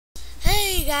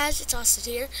Hey guys, it's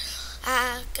Austin here.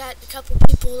 I got a couple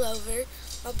people over.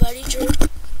 My buddy Drew.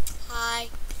 Hi.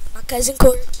 My cousin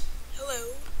Court.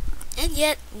 Hello. And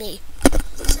yet me.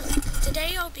 So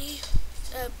today I'll be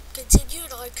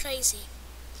continuing on crazy.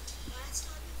 Last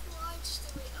time before I just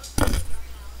we upgraded our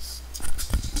house.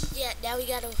 Yeah, now we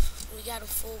got a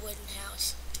full wooden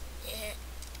house. Yeah.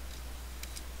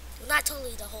 Well, not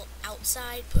totally the whole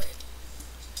outside, but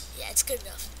yeah, it's good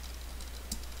enough.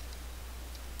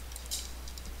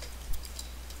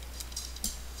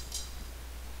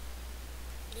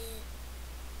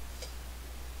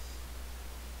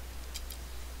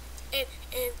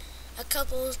 And a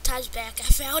couple times back, I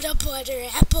found a butter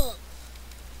apple.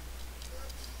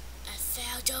 I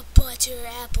found a butter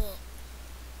apple.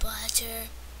 Butter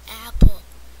apple.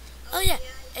 Oh yeah,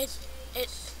 and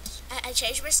I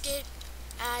changed my skin.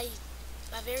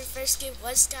 My very first skin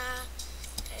was Sky,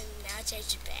 and now I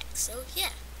changed it back. So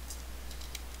yeah,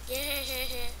 yeah.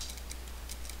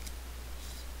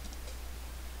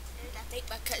 And I think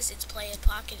my cousin's playing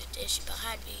Pocket Edition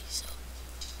behind me. So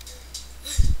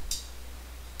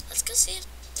let's go see if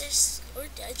there's more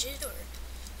dungeon or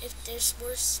if there's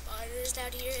more spiders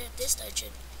down here in this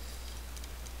dungeon.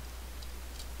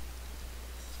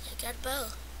 I got a bow.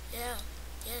 Yeah,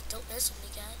 don't mess with me,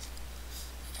 guys.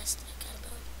 I got a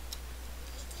bow.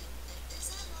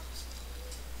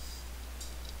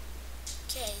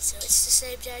 Okay, so it's the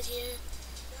same down here.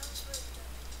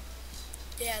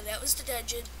 Yeah, that was the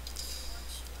dungeon.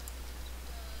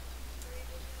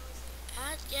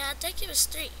 Yeah, I think it was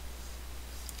 3.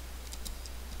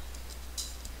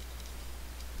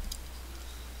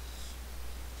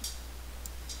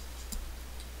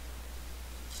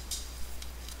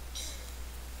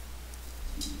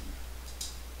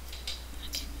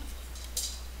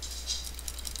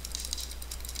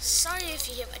 Sorry if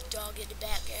you hear my dog in the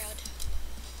background.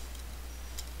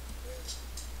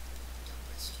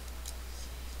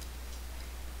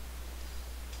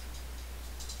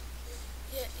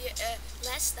 Yeah.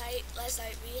 Last night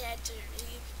we had to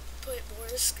put more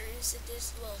screws in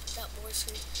this. Well, not more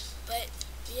screws, but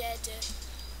we had to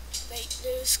make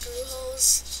new screw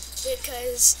holes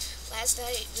because last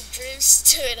night when Drew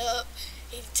stood up,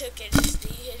 he took it,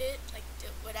 he hit it like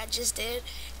what I just did,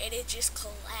 and it just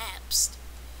collapsed.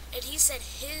 And he said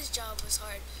his job was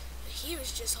hard, but he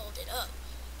was just holding up.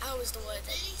 I was the one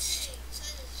that.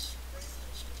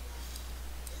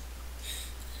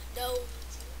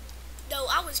 No,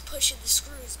 I was pushing the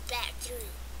screws back through.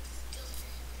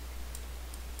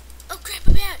 Oh crap!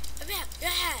 I'm out!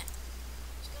 Yeah!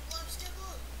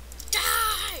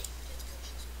 Die!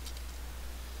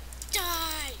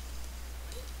 Die!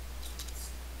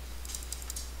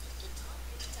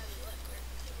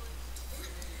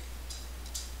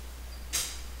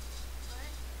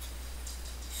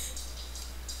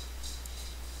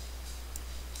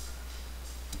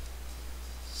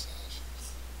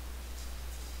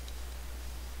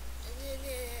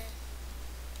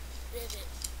 Ribbit.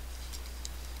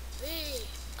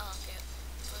 Oh, okay.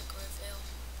 Parkour fail.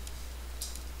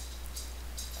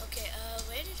 Okay,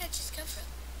 where did I just come from?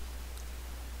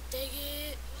 Dang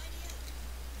it.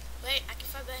 Wait, I can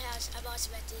find my house. I'm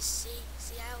awesome at this.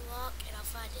 See, I'll walk and I'll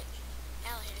find it.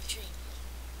 I'll hit a tree.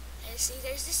 And see,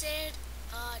 there's the sand.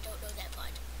 Oh, I don't know that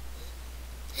part.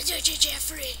 Jeffrey.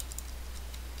 Jeffrey.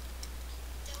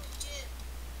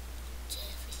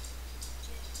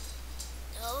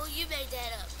 No, you made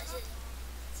that up. I said,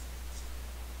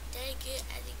 dang it,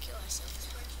 I didn't kill myself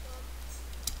now.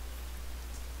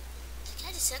 I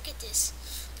kinda suck at this.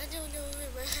 I don't know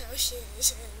where my house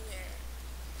is.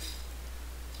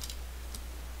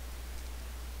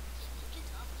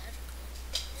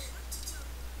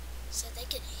 So they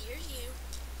can hear you.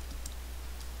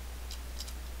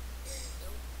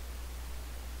 Nope.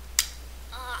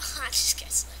 I just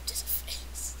got slapped in the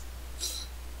face.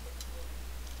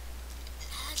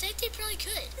 I think they probably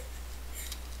could.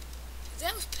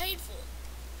 That was painful.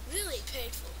 Really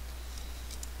painful.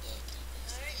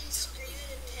 Why aren't you screaming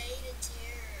in pain and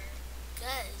terror?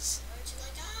 Cause. Aren't you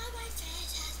like, my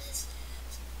face has been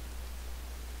stabbed?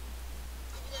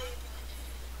 Even though you probably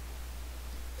know.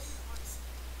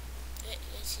 Yeah,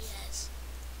 she has.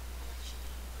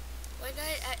 One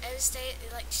night I was staying,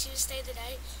 she was staying the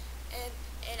night, and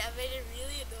I made it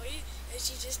really annoying, and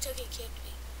she just took and kicked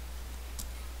me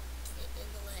in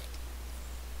the leg.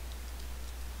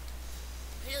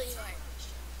 Really hard.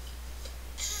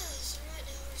 So right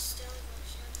now we're still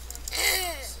trying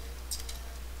to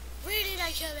Where did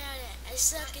I come out at? I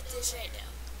suck at this right now.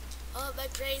 Oh, my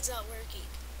brain's not working.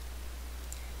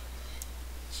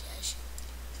 Shush.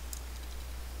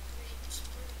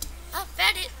 Oh,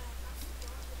 found it.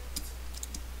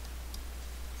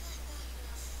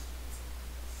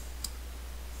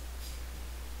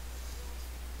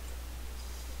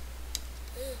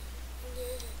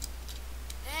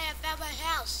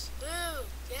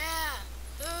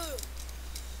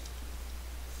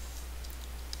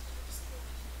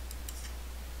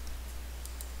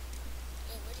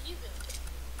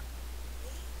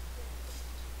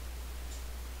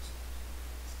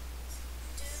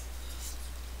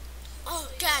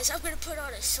 guys, I'm gonna put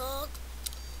on a song.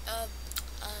 Um,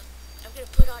 I'm gonna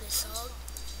put on a song.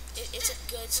 It's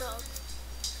a good song.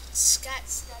 Scott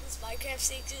is Minecraft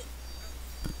sings it.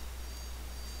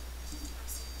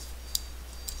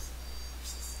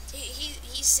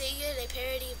 He's singing a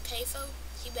parody of Payphone.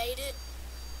 He made it.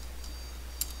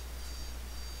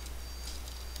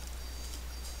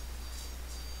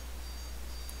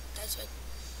 That's what.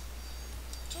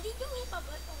 Can you go hit my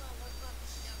butt? Hold on, no.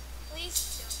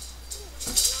 Please. No.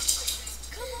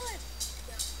 Come on.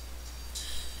 No.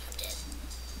 I'm dead.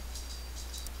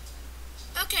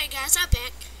 Okay, guys, I'm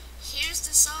back. Here's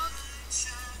the song.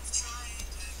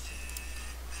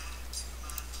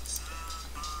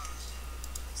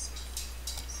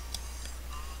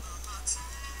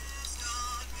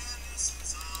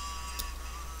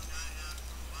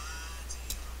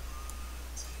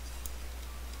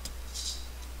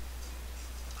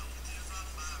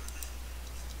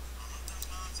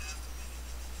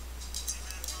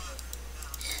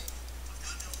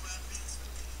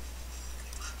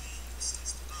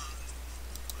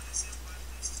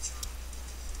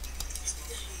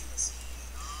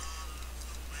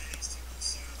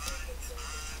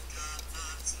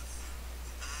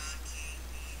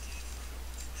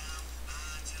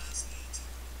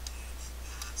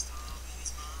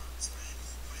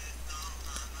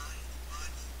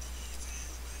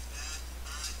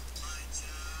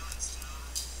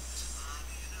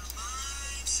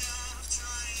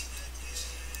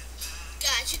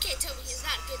 Guys, you can't tell me he's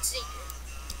not a good singer.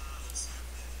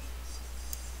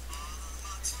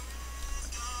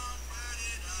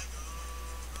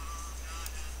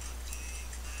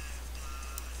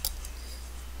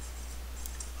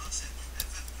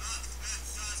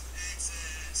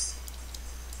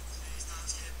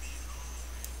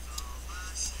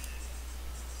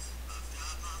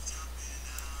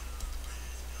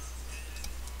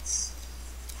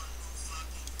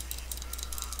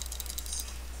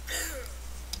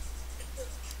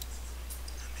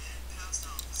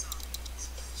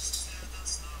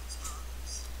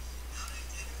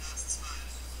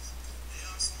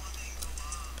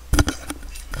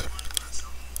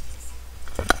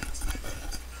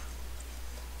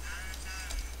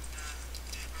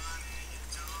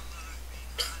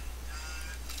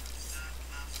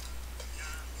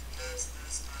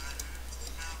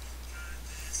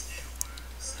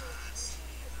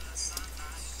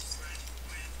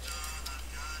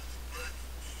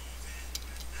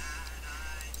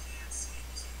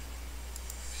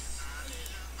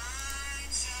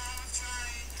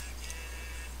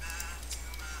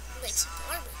 Make some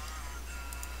armor.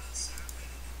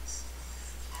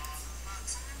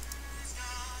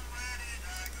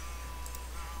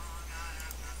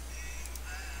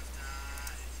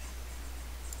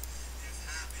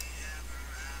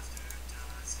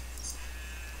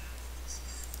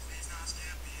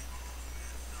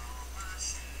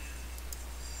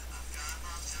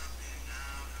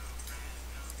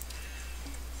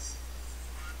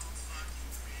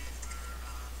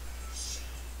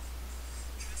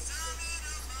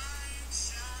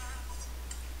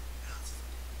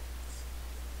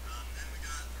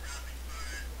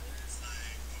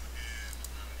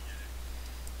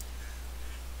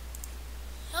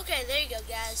 Okay, there you go,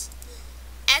 guys.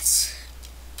 That's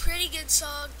pretty good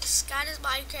song. Scott is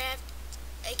Minecraft,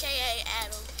 aka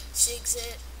Adam, sings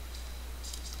it.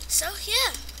 So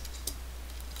yeah.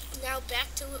 Now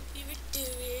back to what we were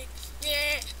doing.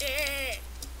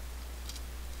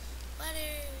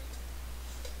 Water.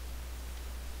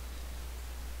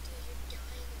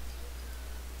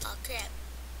 Oh crap.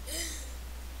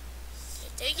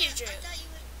 Thank you, Drew. I thought you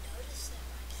would notice that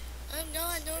by now. No,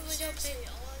 I normally don't pay. Seriously,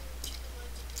 all your chicken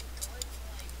ones have been going for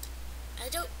like I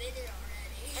don't. a minute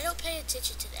already. I don't pay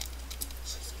attention to that.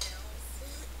 You know,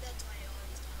 that's why I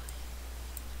always die.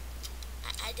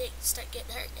 I didn't start getting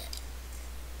hurt yet.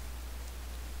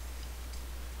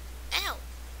 Ow!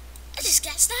 I just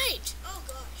got sniped. Oh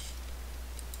gosh.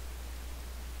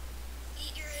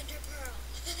 Eat your ender pearl.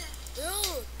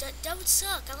 No, that would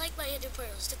suck. I like my ender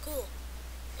pearls. They're cool.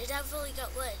 And I've only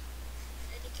got one.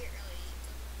 And you can't really eat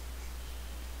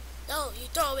No, you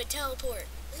throw them and teleport.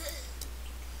 them.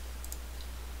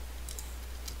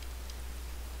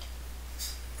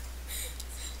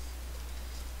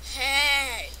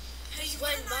 Hey! Hey, you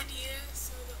When want my- an idea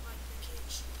so that like they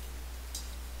can't shoot you?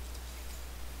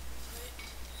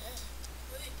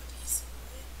 Put a piece of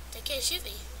wood. They can't shoot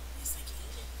me. Yes, they can.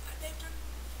 They've done.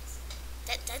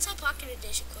 That's how Pocket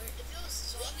Edition works. If it was a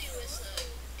zombie with an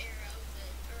arrow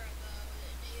or a bow,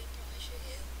 then he would probably shoot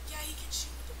you. Yeah, he can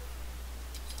shoot with the bow.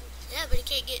 Yeah, but he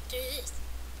can't get through this.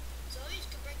 Zombies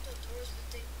can break those doors, but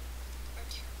they are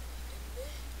terrible at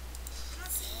it.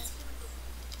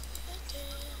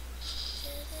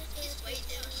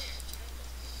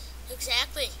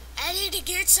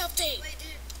 to get something. Wait,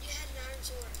 dude, you had an iron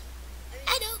sword.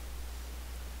 I know.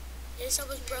 It's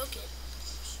almost broken.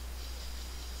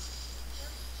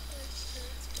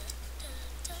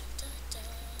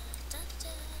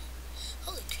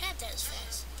 Holy crap, that was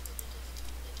fast.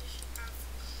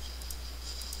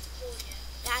 Oh, yeah.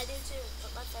 Yeah, I do too,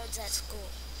 but my phone's at school.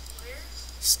 Where?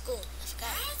 School, I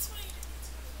forgot. That's why you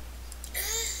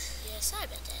didn't. Yeah, sorry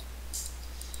about that.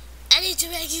 I need to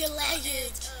make you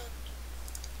leggings.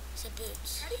 Some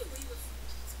boots. How do you leave a phone?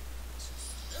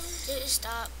 Dude,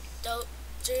 stop. Don't.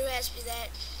 Drew asked me that.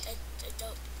 I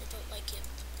don't like him.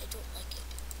 I don't like him.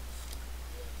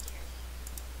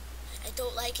 I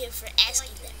don't like him for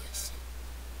asking that question.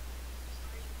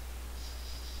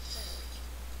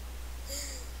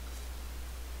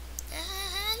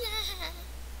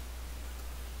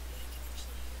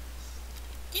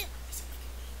 Yeah.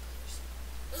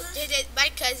 Dude, my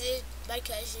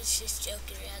cousin's just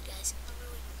joking around, guys.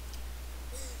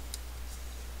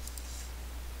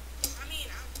 I mean,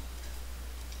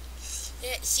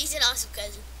 Yeah, she's an awesome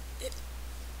cousin.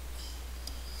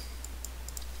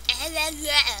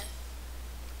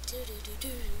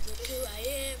 Look who I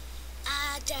am.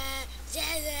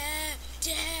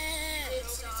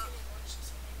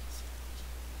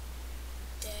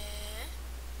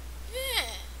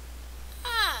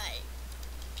 Hi.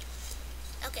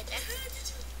 Okay, back.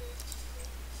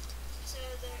 So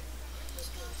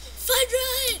Fun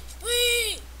run!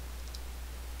 Wee!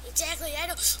 Exactly, I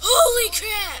know. Holy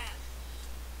crap!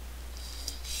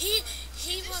 He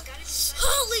was.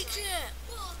 Holy crap!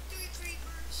 Whoa, 3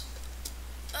 creepers.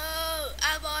 Oh,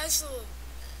 I'm awesome.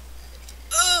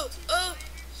 Oh, oh,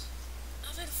 Spiders.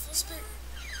 I'm in a full sprint.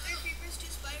 3 creepers, 2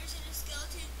 spiders, and a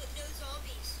skeleton, but no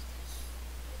zombies.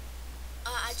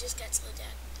 I just got slowed down.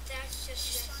 That's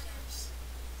just messed up.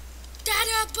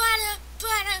 Da-da, bada.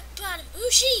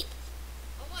 Ooh, sheep.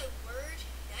 Oh my word.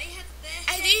 Now you have the best.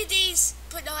 I need these,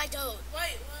 but no, I don't. wait, what? What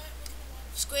kind of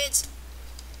water? Squids.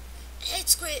 Hate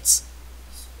squids.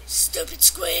 Stupid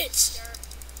squids.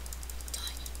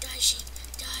 Die, sheep.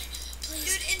 Die, please.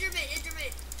 Dude, Enderman.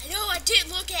 I know, I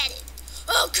didn't look at it.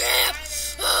 Oh, crap.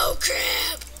 Oh,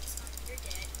 crap. You're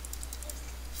dead.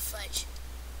 Fudge.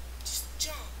 Just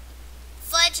jump.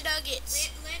 Fudge nuggets.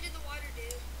 Land in the water,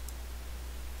 dude.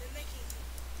 Then they can,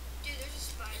 Dude, there's a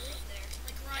spider up there.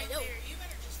 like, right I know. there. You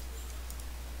better just leave.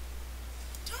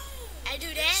 Don't. I do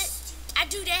You're that. stupid. I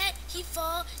do that. He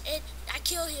fall, and I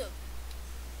kill him.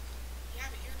 Yeah,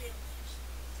 but you're doing this.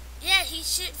 Yeah, he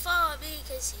shouldn't fall at me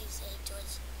because he's aiming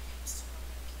towards.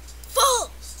 Fall!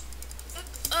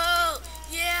 Oh,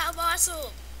 yeah, I'm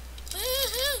awesome.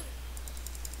 Woohoo!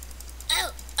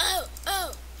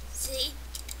 Oh.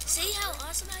 See how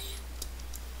awesome I am?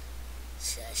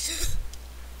 Shush.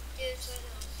 Dude, so no.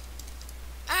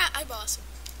 I'm awesome.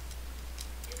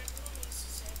 You're not the one who used to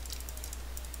say,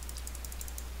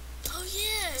 Oh,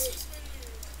 yeah. this was when we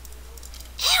were, like, little.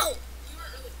 Ow! We were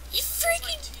early. You Like,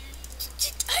 freaking. 2 years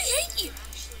ago. I hate you.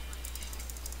 Actually, like,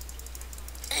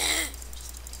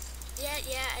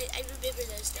 Yeah, I remember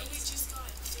those and we things. just got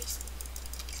Facebook.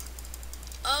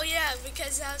 Oh yeah,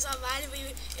 because I was on mine and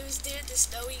it was doing the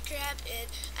snowy crap and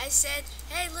I said,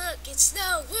 hey look, it's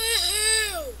snow,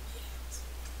 woohoo!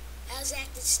 I was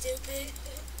acting stupid.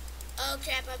 Oh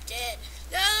crap, I'm dead.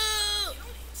 No! You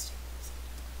don't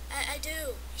Instagram. I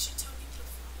do. You should tell people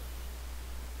to follow you.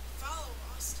 Follow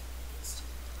Austin on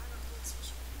Instagram. I don't know what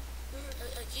social media.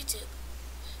 YouTube.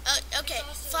 Okay, It's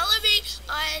also follow me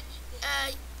on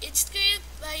Instagram.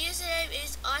 My username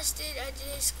is Austin_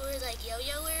 like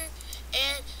yo-yoer.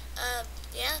 And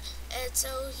yeah, and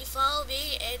so you follow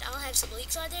me and I'll have some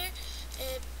links on there.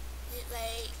 And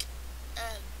like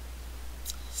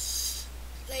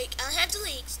I'll have the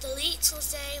links. The links will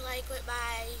say like what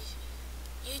my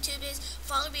YouTube is.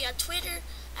 Follow me on Twitter.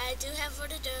 I do have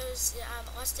one of those.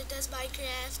 Austin Does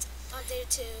Minecraft on there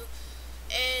too.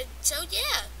 And so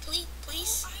yeah, please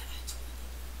please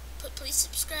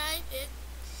subscribe and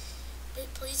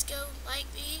please go like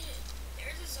me.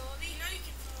 There's a zombie. You know you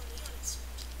can follow me on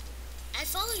Instagram. I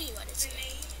follow you on The Instagram.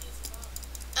 name is Bob.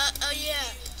 Oh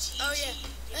yeah.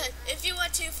 If you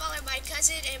want to follow my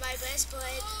cousin and my best bud,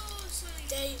 Oh, so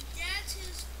they. that's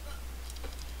his.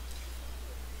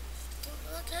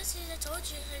 Well, cousin, I told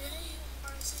you her name.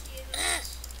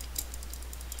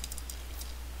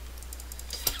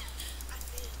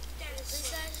 That is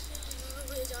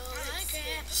With all my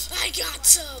crap. I got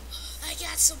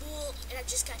some wool, and I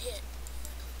just got hit.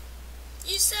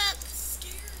 You suck.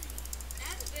 scary. I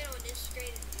haven't been on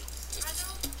Instagram in weeks. I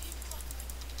know people like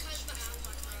Because my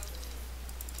album broke.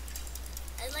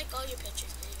 I like all your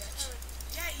pictures, pretty much.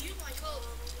 yeah, you like all of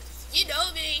them. You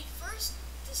know me. First,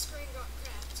 the screen got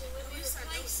cracked. So when At we least I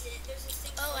know replaced it, there's this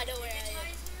thing Oh, called I know where I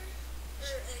am. digitizer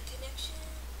or a connection,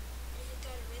 and it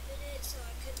got a rip in it, so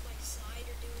I couldn't like slide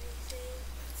or do anything.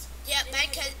 Yeah, my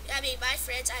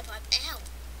friend's iPod. Ow!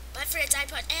 My friend's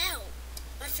iPod. Ow!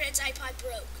 My friend's iPod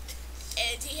broke,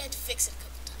 and he had to fix it a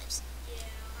couple times. Yeah,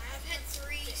 I've had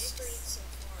 3 fixed. screens so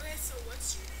far. Okay, so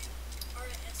what's your name?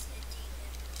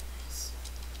 RSNDMS.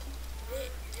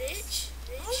 Rich.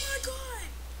 Oh my god!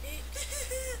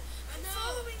 I know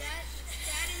following that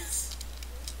is.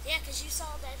 Yeah, 'cause you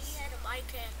saw that he had a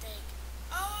Minecraft thing.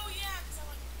 Oh yeah, because I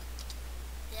like.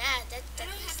 Yeah, that. I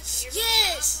don't have a camera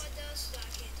Yes. on though, so I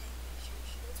can't take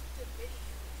pictures. That's what the video.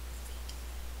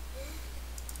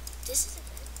 This is a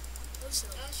good. Post it.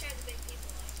 I was trying to make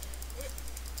people like that.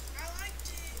 I liked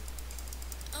it.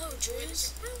 Oh,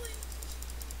 Drews. Really?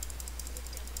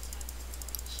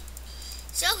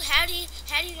 So how do you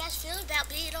guys feel about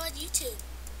being on YouTube?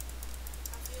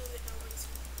 I feel that nobody's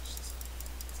gonna watch this video.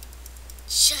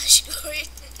 Shush, Gordon.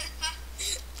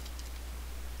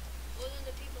 Well, then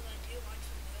the people that do watch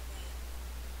will know that.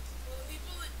 Well, the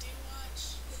people that do watch,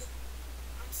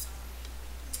 I'm sorry.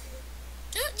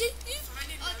 Don't you? Find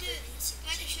Oh, another dude, YouTube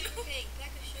pack of sugar channel. cane,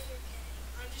 pack of sugar cane.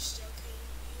 I'm just joking.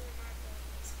 You are my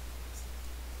buddies.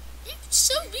 You're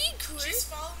so mean, Gordon. Just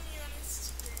follow me on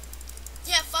Instagram.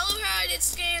 Yeah, follow her on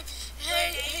Instagram. Her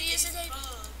name is username.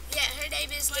 Bug. Yeah, her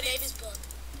name is. But The name it's- is Bug.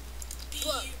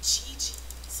 B-U-G-G.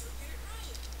 So get it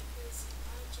right. Because I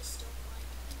just don't like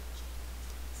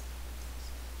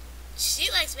She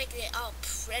likes making it all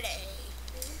pretty.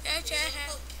 Oh, pretty.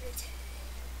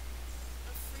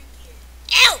 a freaky.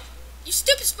 Ow! You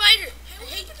stupid spider! Hey, I what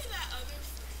hate. happened to that other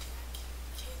friend?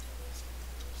 That kid that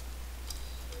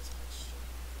lives on the street?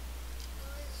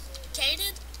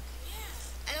 Kaden?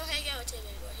 Yeah. I don't hang out with him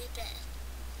anymore. He's bad.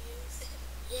 He is.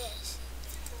 Yes.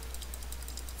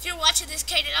 If you're watching this,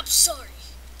 Kaden, I'm sorry.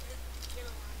 Get a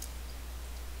line.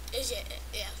 Is it?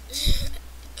 Yeah.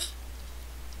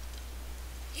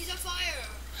 He's on fire.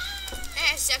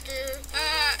 Ah, sucker!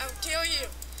 I'll kill you.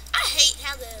 I hate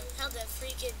how the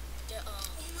freaking Oh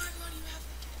my god, you have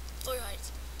that. four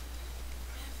hearts.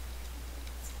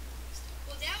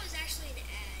 Well, that was actually an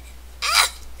ad. Ah!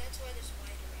 That's why there's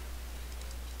white around.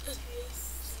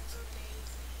 Tastes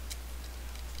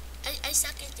amazing. I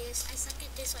suck at this. I suck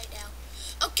at this right now.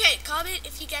 Okay, comment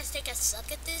if you guys think I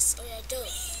suck at this or I don't.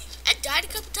 I died a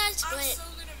couple times, I'm but so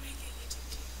gonna make a YouTube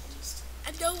channel. Just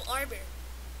I know armor.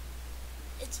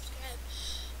 And subscribe.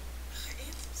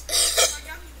 I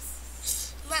got me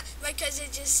this. My cousin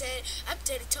just said I'm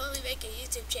gonna totally make a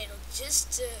YouTube channel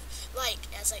just to like.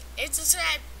 I was like, and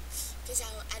subscribe, because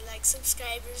I like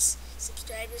subscribers.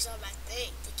 Subscribers on my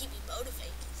thing to keep me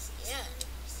motivated. Yeah.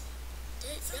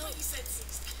 Sounds No, like you said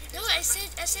 6. no, I said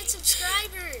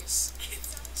subscribers.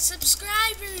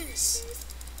 Subscribers.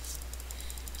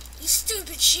 You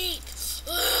stupid sheep.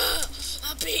 Ugh,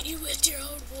 I'll beat you with your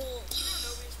own wool. You know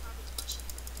nobody's probably watching.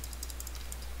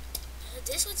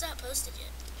 This one's not posted yet.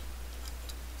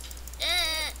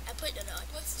 I put it on.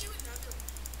 Let's do another one.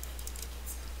 Make it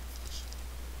sound professional.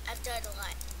 I've done a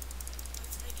lot.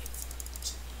 Let's make it sound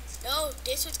Japanese. No,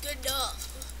 this was good enough.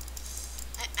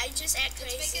 I just act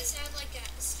Let's make it crazy. sound like the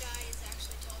sky is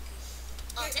actually talking.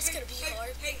 Oh, that's gonna be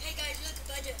hard. Hey guys, look,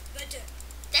 butter.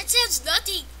 That sounds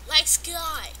nothing like Sky. I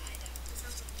know. That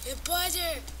sounds like And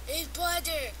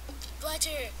butter.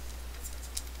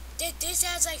 This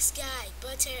sounds like Sky.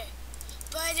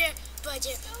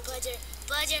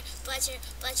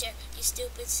 Butter. You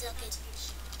stupid sucking.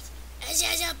 I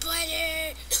said a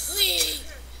butter. Wee.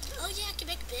 Oh yeah, I can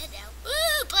make a bed now.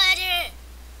 Woo, butter.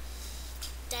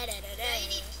 Da da da da. Now you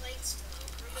need plates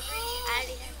though. Remember I you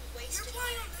already have. wasted You're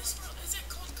playing on this world. Is it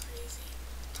called Crazy?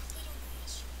 I played on it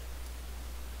yesterday.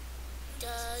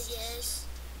 Yes.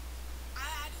 I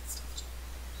added stuff to it.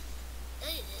 No,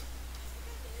 you did.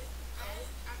 I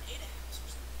made a house or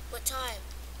something. What time?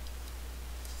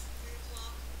 3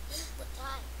 o'clock. What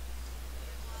time?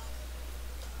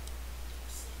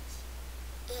 6.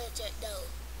 No.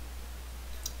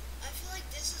 I feel like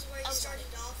this is where you I'm started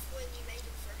off when you made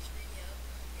your first video.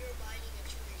 You were mining a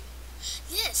tree.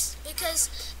 Yes, because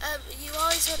you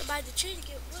always want to buy the tree to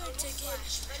get wood to get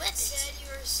But weapons. instead you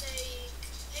were saying,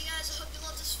 hey guys, I hope you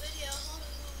love this video.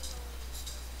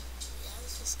 Yeah,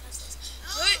 let's discuss this.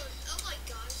 Oh my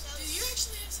gosh, that Do was... you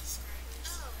actually have subscribers?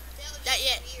 Oh, that was Not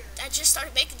yet. weird. I just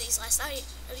started making these last night.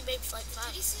 I only made like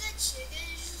Did you 5. see that chicken?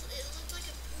 It looked like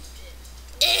it pooped it.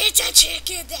 It's a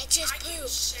chicken that just I can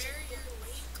pooped. share your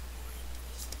link on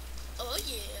Facebook. Oh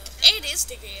yeah, and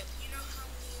Instagram. You know how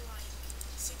many, like,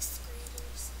 6th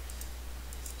graders?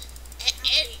 And, How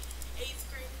many 8th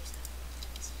graders?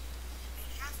 And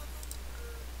half of them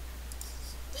are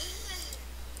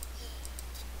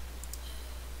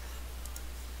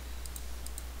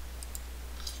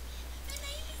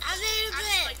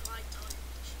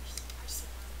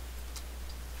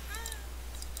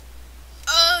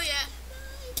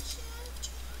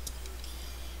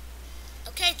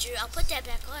Drew, I'll put that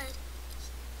back on.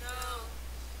 No.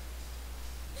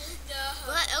 No.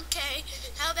 But okay,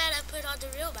 how about I put on the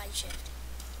real Minecraft?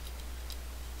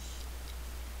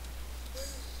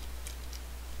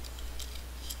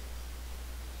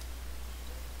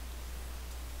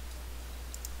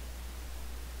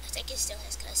 I think it still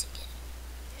has cussing in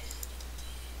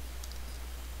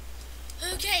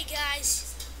it. Okay,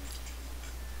 guys.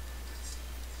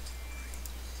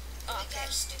 Oh, okay.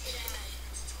 Stupid ad.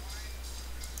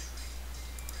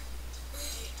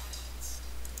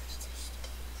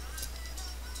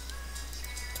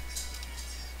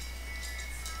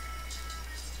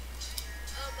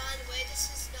 Oh, by the way, this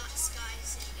is not Sky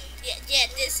singing. Yeah,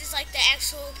 this is like the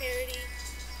actual parody.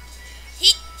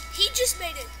 He just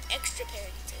made an extra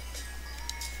parody too.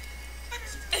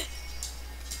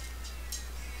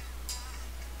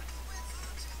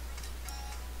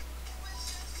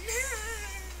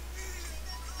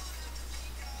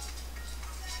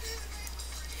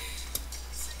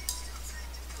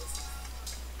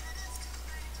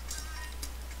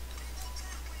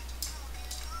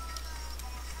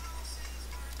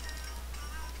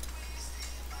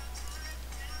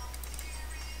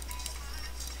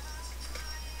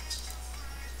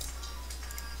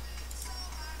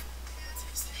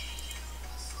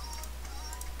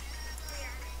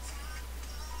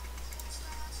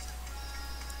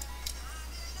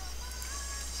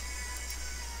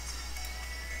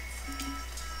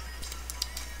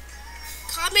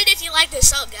 Comment if you like this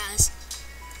song, guys.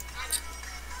 I know.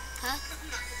 Huh? I'm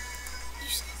not gonna.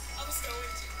 I was going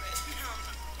to, but no, I'm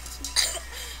not going to.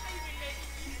 I've been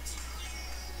making YouTube.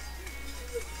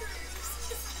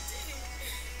 Yes, I did.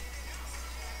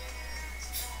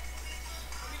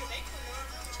 I'm gonna make one more.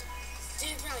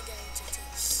 Dude, probably going to too.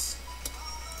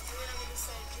 And then I'm gonna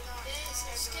say, do not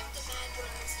Skip the bad ever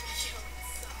ones. Mr.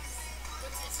 Jones sucks.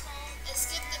 What's it called?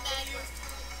 Skip the bad ones.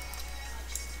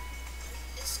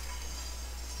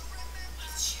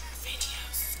 What's your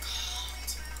videos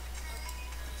called?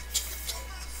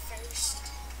 First.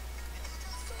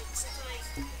 It's like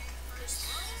this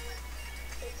one,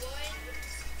 the one.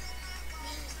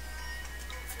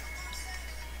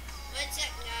 One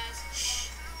second, guys. Shh.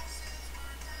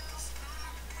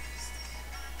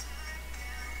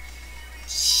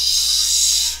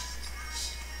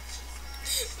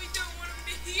 We don't want him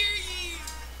to hear you.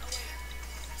 Oh wait.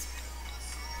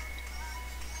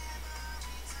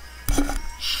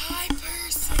 Hi,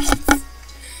 persons. Okay,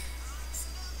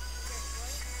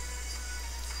 what?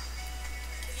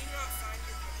 Can you not find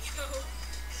your video?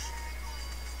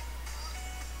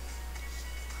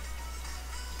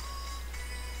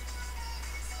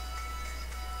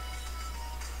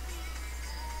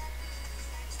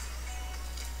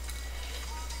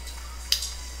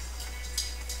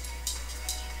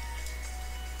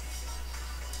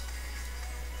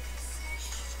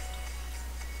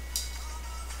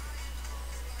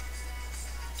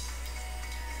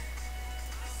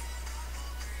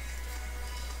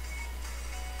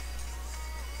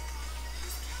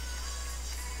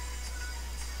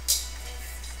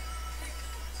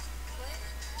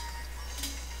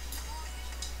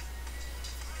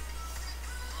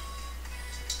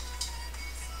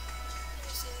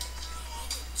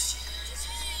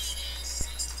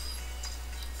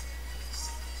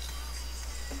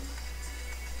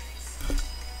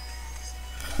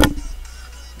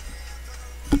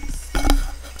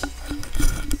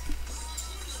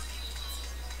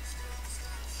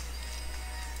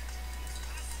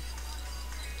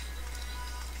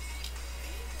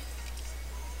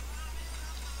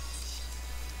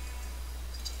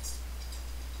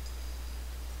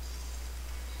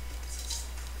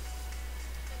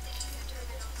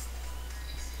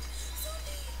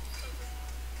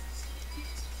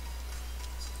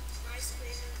 Nice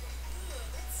flavor. Ooh,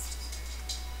 that's.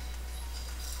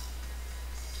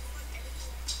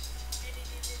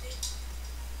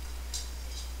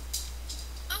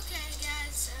 Okay,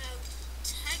 guys.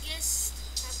 I guess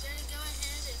I'm gonna go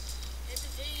ahead and end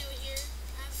the video here.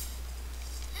 I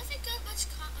haven't got much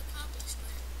accomplished,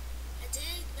 but I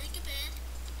did make a bed,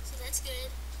 so that's good.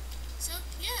 So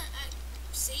yeah, I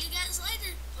see you guys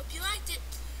later. Hope you liked it.